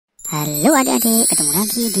Halo adik-adik, ketemu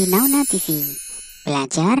lagi di Nauna TV.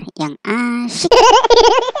 Belajar yang asyik.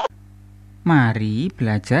 Mari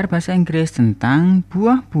belajar bahasa Inggris tentang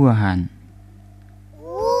buah-buahan.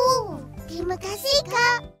 Terima kasih,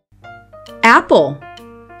 Kak. Apple,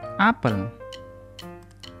 Apel,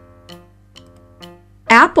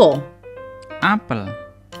 apple, apel,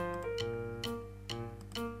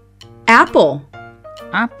 apple,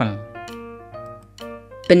 apel,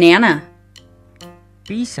 banana,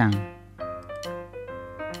 pisang,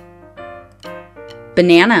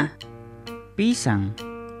 banana, pisang,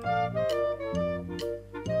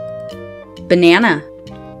 banana,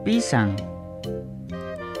 pisang,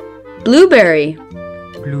 blueberry,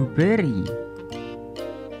 blueberry,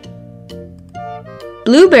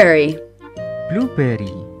 blueberry,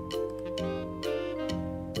 blueberry,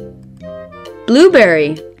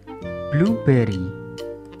 blueberry, blueberry,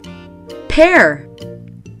 pear,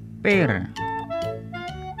 pear,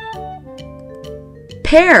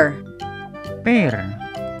 pear, pear,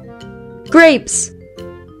 grapes,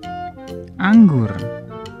 anggur,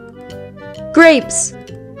 grapes,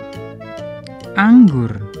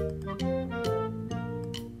 anggur,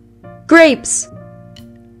 grapes,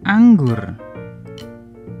 anggur,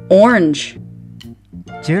 orange,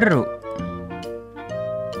 jeruk,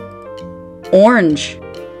 orange,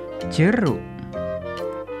 jeruk,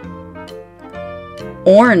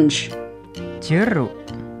 orange, jeruk,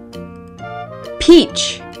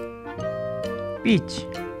 peach, peach,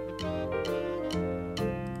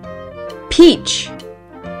 peach,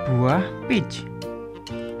 buah peach,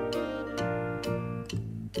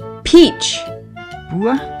 peach,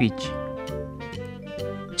 buah peach,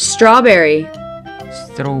 strawberry,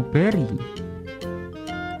 strawberry,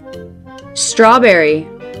 strawberry,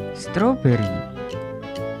 strawberry,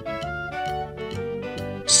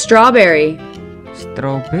 strawberry,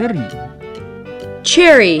 strawberry,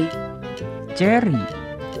 cherry, cherry,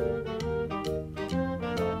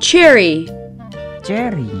 cherry,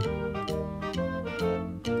 cherry,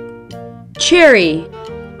 cherry,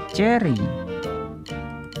 cherry,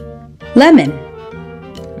 lemon,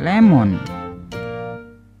 lemon,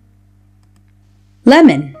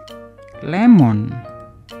 lemon, lemon,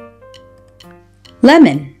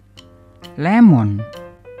 lemon, lemon,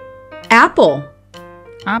 apple,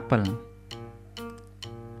 apel,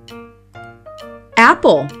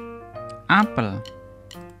 apple, apel,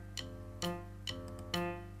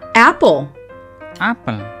 apple,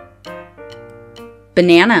 apel,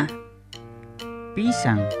 banana,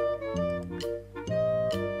 pisang,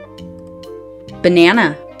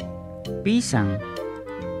 banana, pisang,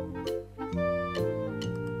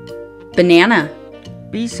 banana,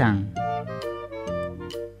 pisang,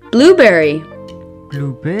 blueberry,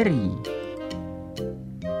 blueberry,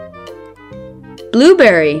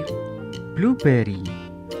 blueberry, blueberry,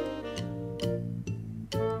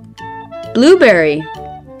 blueberry,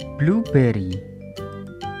 blueberry,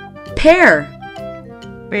 pear,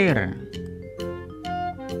 pear,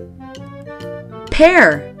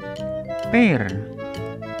 pear, pear,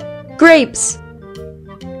 grapes,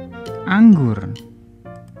 anggur,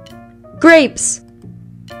 grapes,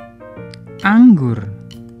 anggur,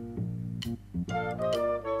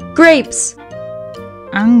 grapes,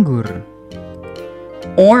 anggur,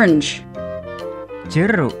 orange,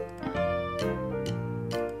 jeruk,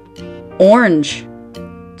 orange,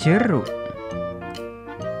 jeruk,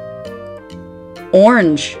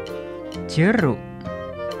 orange, jeruk,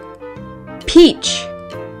 peach,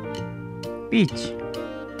 peach,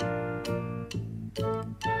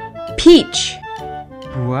 peach,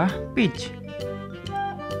 buah peach,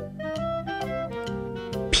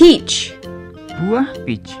 peach, buah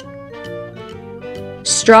peach,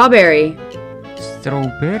 strawberry,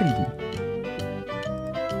 strawberry,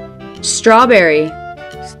 strawberry,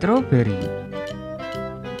 strawberry,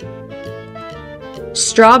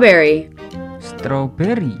 strawberry,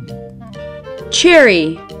 strawberry,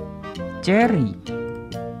 cherry, cherry,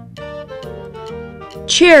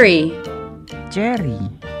 cherry, cherry,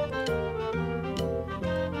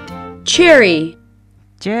 cherry,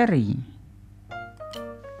 cherry,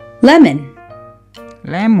 lemon,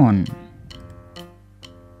 lemon,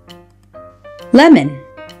 lemon,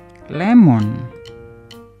 lemon,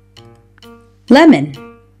 lemon,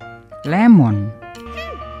 lemon.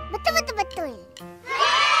 Betul.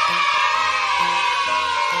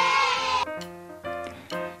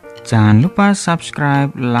 Jangan lupa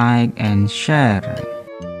subscribe, like, and share.